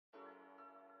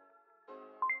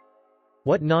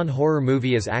What non-horror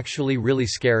movie is actually really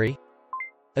scary?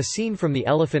 A scene from The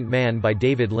Elephant Man by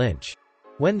David Lynch.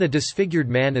 When the disfigured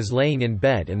man is laying in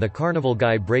bed and the carnival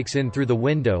guy breaks in through the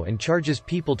window and charges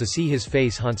people to see his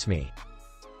face haunts me.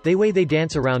 The way they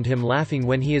dance around him laughing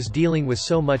when he is dealing with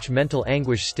so much mental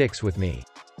anguish sticks with me.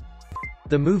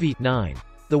 The movie 9.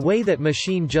 The way that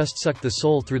machine just sucked the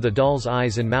soul through the doll's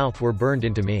eyes and mouth were burned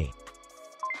into me.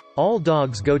 All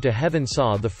Dogs Go to Heaven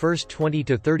saw the first 20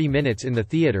 to 30 minutes in the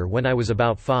theater when I was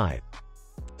about 5.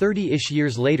 30-ish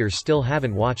years later still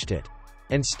haven't watched it.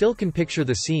 And still can picture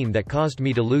the scene that caused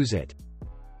me to lose it.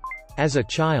 As a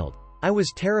child, I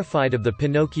was terrified of the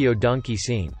Pinocchio donkey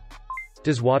scene.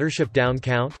 Does Watership Down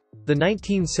count? The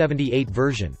 1978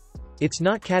 version. It's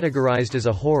not categorized as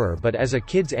a horror but as a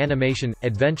kid's animation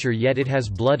adventure, yet it has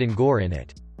blood and gore in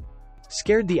it.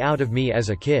 Scared the out of me as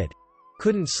a kid.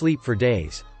 Couldn't sleep for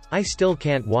days. I still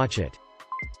can't watch it.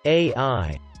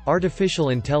 AI. Artificial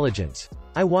intelligence.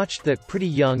 I watched that pretty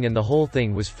young and the whole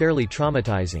thing was fairly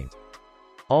traumatizing.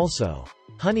 Also,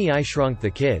 Honey, I Shrunk the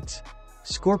Kids.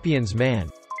 Scorpions Man.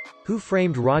 Who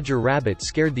Framed Roger Rabbit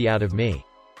scared the out of me.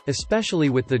 Especially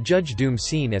with the Judge Doom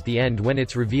scene at the end when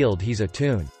it's revealed he's a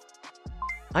toon.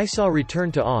 I saw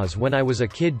Return to Oz when I was a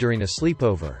kid during a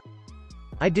sleepover.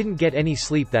 I didn't get any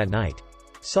sleep that night.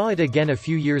 Saw it again a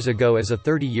few years ago as a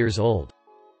 30 years old.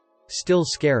 Still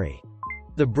scary.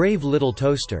 The Brave Little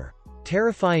Toaster.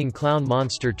 Terrifying clown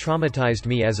monster traumatized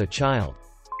me as a child.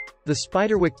 The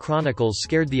Spiderwick Chronicles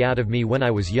scared the out of me when I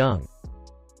was young.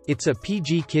 It's a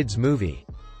PG kids movie.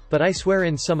 But I swear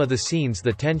in some of the scenes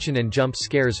the tension and jump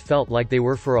scares felt like they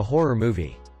were for a horror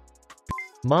movie.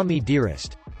 Mommy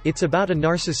Dearest. It's about a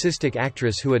narcissistic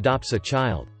actress who adopts a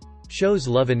child. Shows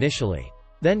love initially.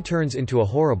 Then turns into a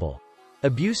horrible,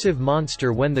 abusive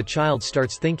monster when the child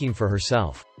starts thinking for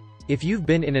herself. If you've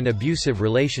been in an abusive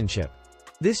relationship,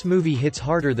 this movie hits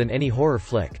harder than any horror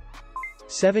flick.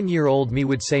 7-year-old me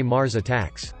would say Mars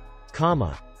Attacks.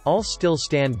 I'll still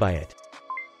stand by it.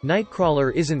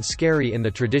 Nightcrawler isn't scary in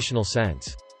the traditional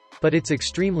sense. But it's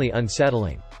extremely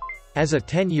unsettling. As a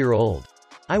 10-year-old,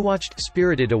 I watched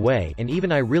Spirited Away and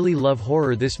even I really love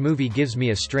horror, this movie gives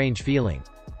me a strange feeling.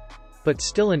 But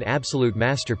still an absolute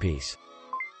masterpiece.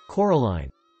 Coraline.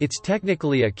 It's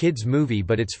technically a kid's movie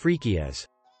but it's freaky as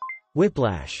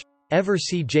Whiplash. Ever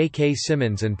see J.K.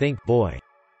 Simmons and think, boy,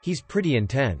 he's pretty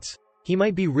intense. He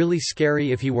might be really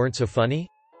scary if he weren't so funny?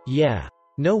 Yeah.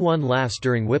 No one laughs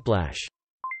during Whiplash.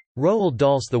 Roald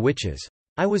Dahl's The Witches.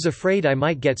 I was afraid I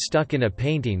might get stuck in a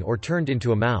painting or turned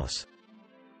into a mouse.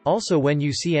 Also when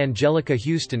you see Angelica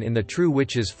Houston in the True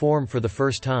Witches form for the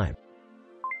first time.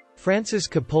 Francis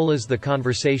Coppola's The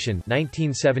Conversation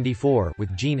 1974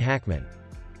 with Gene Hackman.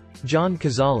 John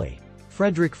Cazale.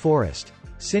 Frederick Forrest.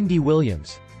 Cindy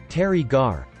Williams. Terry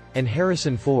Garr. And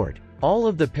Harrison Ford. All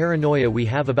of the paranoia we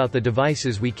have about the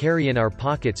devices we carry in our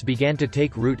pockets began to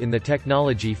take root in the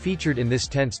technology featured in this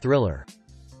tense thriller.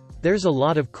 There's a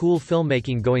lot of cool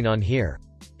filmmaking going on here.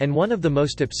 And one of the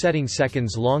most upsetting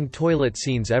seconds-long toilet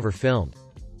scenes ever filmed.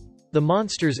 The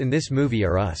monsters in this movie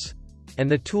are us. And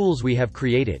the tools we have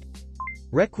created.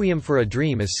 Requiem for a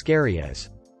Dream is scary as.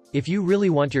 If you really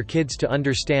want your kids to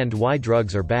understand why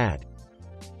drugs are bad,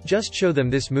 just show them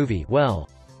this movie. Well,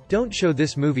 don't show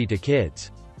this movie to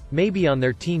kids. Maybe on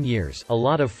their teen years. A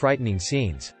lot of frightening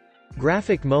scenes.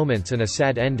 Graphic moments and a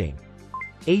sad ending.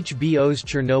 HBO's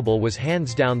Chernobyl was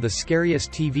hands down the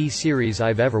scariest TV series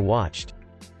I've ever watched.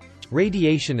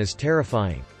 Radiation is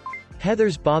terrifying.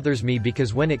 Heathers bothers me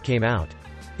because when it came out,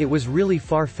 it was really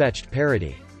far-fetched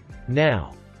parody.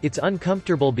 Now, it's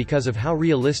uncomfortable because of how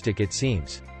realistic it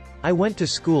seems. I went to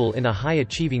school in a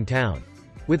high-achieving town,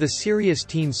 with a serious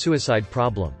teen suicide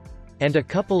problem, and a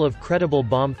couple of credible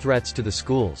bomb threats to the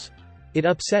schools. It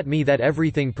upset me that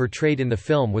everything portrayed in the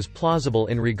film was plausible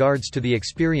in regards to the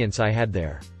experience I had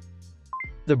there.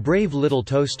 The Brave Little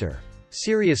Toaster.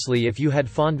 Seriously, if you had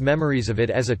fond memories of it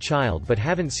as a child but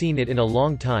haven't seen it in a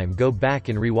long time, go back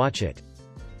and rewatch it.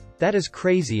 That is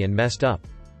crazy and messed up.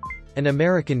 An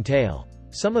American Tail.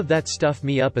 Some of that stuffed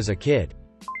me up as a kid.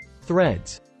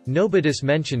 Threads. Nobody's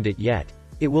mentioned it yet.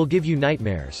 It will give you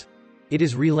nightmares. It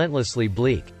is relentlessly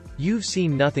bleak. You've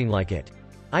seen nothing like it.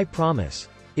 I promise.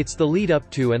 It's the lead-up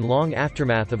to and long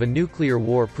aftermath of a nuclear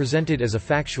war presented as a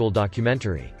factual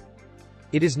documentary.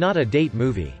 It is not a date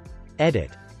movie.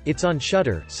 Edit. It's on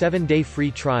Shudder, 7-day free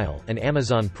trial, and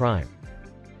Amazon Prime.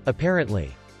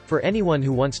 Apparently. For anyone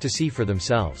who wants to see for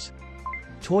themselves.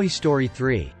 Toy Story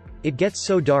 3. It gets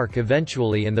so dark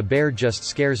eventually and the bear just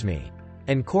scares me.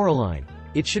 And Coraline.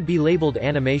 It should be labeled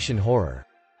animation horror.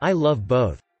 I love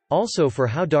both. Also for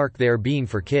how dark they are being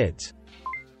for kids.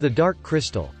 The Dark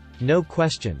Crystal. No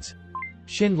questions.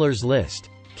 Schindler's List.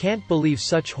 Can't believe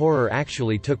such horror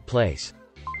actually took place.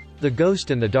 The Ghost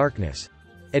and the Darkness.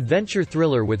 Adventure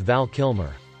thriller with Val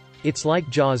Kilmer. It's like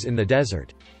Jaws in the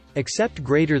desert. Except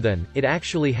greater than, it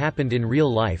actually happened in real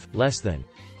life, less than.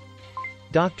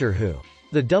 Doctor Who.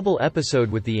 The double episode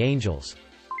with the angels.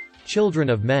 Children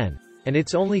of Men. And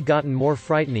it's only gotten more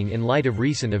frightening in light of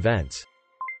recent events.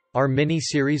 Are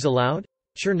mini-series allowed?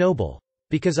 Chernobyl.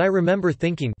 Because I remember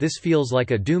thinking, this feels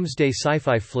like a doomsday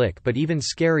sci-fi flick, but even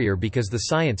scarier because the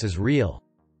science is real.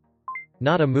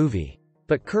 Not a movie.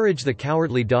 But Courage the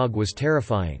Cowardly Dog was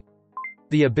terrifying.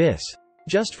 The Abyss.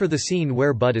 Just for the scene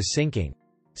where Bud is sinking.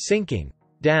 Sinking.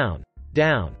 Down.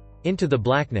 Down. Into the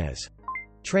blackness.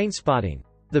 Trainspotting.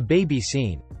 The baby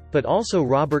scene. But also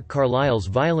Robert Carlyle's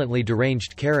violently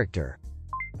deranged character.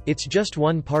 It's just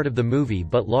one part of the movie,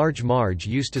 but Large Marge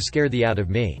used to scare the out of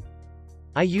me.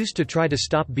 I used to try to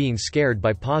stop being scared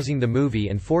by pausing the movie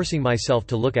and forcing myself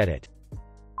to look at it.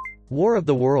 War of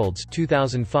the Worlds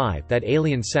 2005. That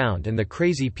alien sound and the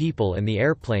crazy people and the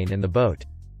airplane and the boat.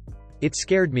 It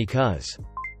scared me 'cause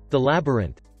The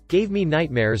Labyrinth gave me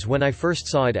nightmares when I first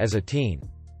saw it as a teen.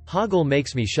 Hoggle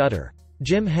makes me shudder.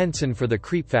 Jim Henson for the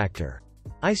creep factor.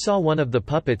 I saw one of the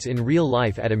puppets in real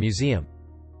life at a museum.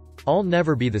 I'll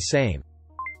never be the same.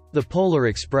 The Polar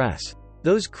Express.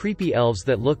 Those creepy elves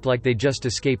that looked like they just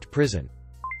escaped prison.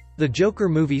 The Joker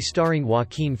movie starring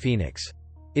Joaquin Phoenix.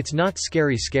 It's not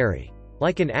scary,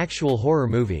 like an actual horror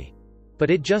movie. But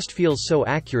it just feels so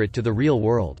accurate to the real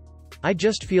world. I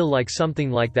just feel like something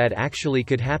like that actually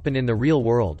could happen in the real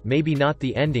world, maybe not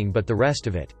the ending but the rest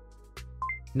of it.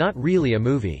 Not really a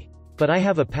movie. But I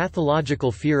have a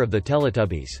pathological fear of the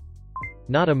Teletubbies.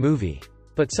 Not a movie.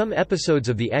 But some episodes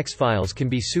of The X-Files can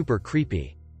be super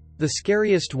creepy. The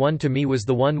scariest one to me was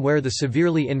the one where the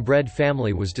severely inbred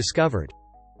family was discovered.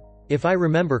 If I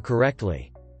remember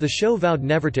correctly. The show vowed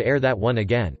never to air that one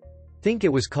again. Think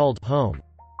it was called Home.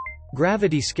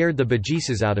 Gravity scared the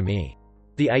bejesus out of me.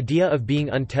 The idea of being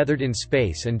untethered in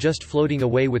space and just floating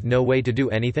away with no way to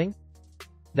do anything?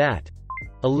 That.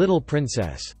 A Little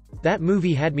Princess. That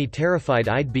movie had me terrified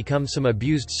I'd become some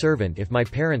abused servant if my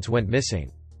parents went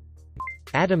missing.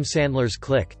 Adam Sandler's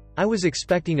Click. I was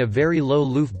expecting a very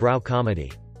low-brow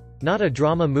comedy. Not a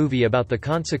drama movie about the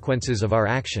consequences of our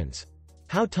actions.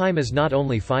 How time is not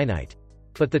only finite.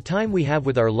 But the time we have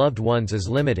with our loved ones is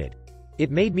limited.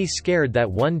 It made me scared that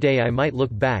one day I might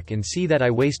look back and see that I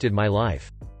wasted my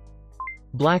life.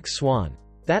 Black Swan.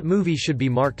 That movie should be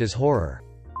marked as horror.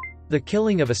 The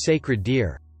Killing of a Sacred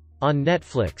Deer. On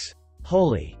Netflix.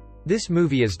 Holy. This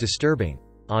movie is disturbing.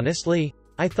 Honestly,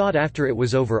 I thought after it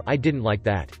was over I didn't like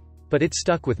that. But it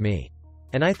stuck with me.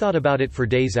 And I thought about it for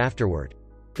days afterward.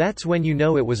 That's when you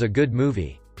know it was a good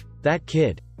movie. That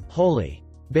kid. Holy.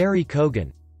 Barry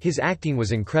Keoghan. His acting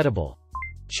was incredible.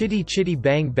 Chitty Chitty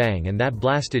Bang Bang and that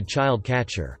blasted child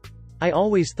catcher. I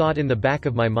always thought in the back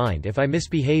of my mind if I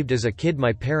misbehaved as a kid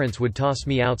my parents would toss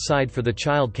me outside for the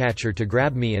child catcher to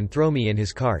grab me and throw me in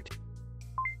his cart.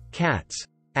 Cats.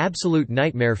 Absolute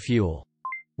nightmare fuel.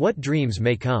 What dreams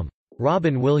may come.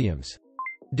 Robin Williams.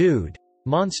 Dude.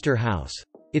 Monster House.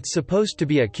 It's supposed to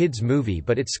be a kid's movie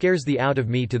but it scares the out of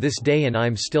me to this day and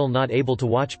I'm still not able to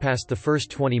watch past the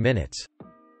first 20 minutes.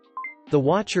 The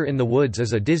Watcher in the Woods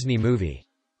is a Disney movie.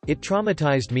 It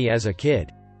traumatized me as a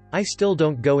kid. I still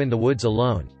don't go in the woods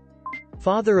alone.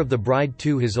 Father of the Bride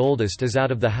 2. His oldest is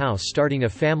out of the house starting a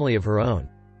family of her own.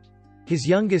 His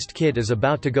youngest kid is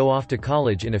about to go off to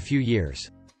college in a few years.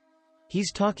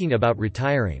 He's talking about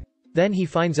retiring. Then he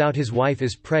finds out his wife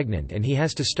is pregnant and he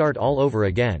has to start all over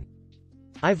again.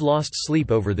 I've lost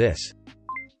sleep over this.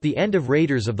 The end of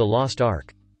Raiders of the Lost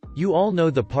Ark. You all know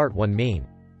the Part 1 meme.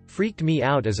 Freaked me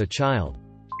out as a child.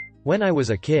 When I was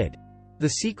a kid. The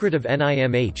Secret of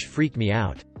NIMH freaked me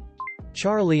out.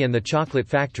 Charlie and the Chocolate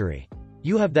Factory.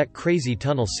 You have that crazy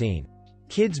tunnel scene.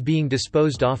 Kids being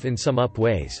disposed off in some up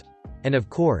ways. And of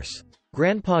course,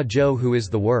 Grandpa Joe who is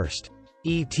the worst.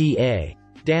 ETA.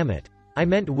 Damn it. I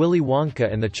meant Willy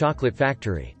Wonka and the Chocolate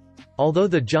Factory. Although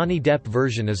the Johnny Depp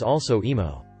version is also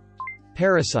emo.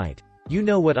 Parasite. You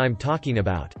know what I'm talking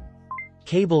about.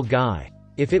 Cable Guy.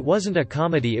 If it wasn't a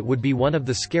comedy it would be one of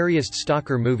the scariest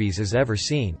stalker movies as ever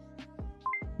seen.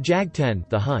 Jagten,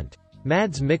 The Hunt.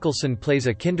 Mads Mikkelsen plays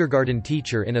a kindergarten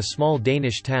teacher in a small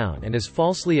Danish town and is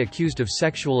falsely accused of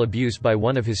sexual abuse by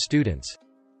one of his students.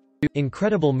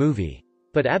 Incredible movie.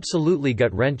 But absolutely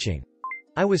gut-wrenching.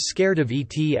 I was scared of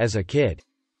E.T. as a kid.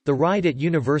 The ride at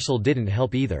Universal didn't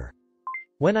help either.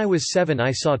 When I was 7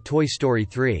 I saw Toy Story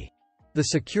 3. The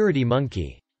Security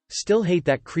Monkey. Still hate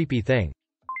that creepy thing.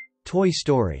 Toy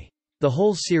Story. The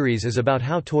whole series is about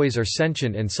how toys are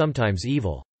sentient and sometimes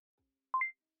evil.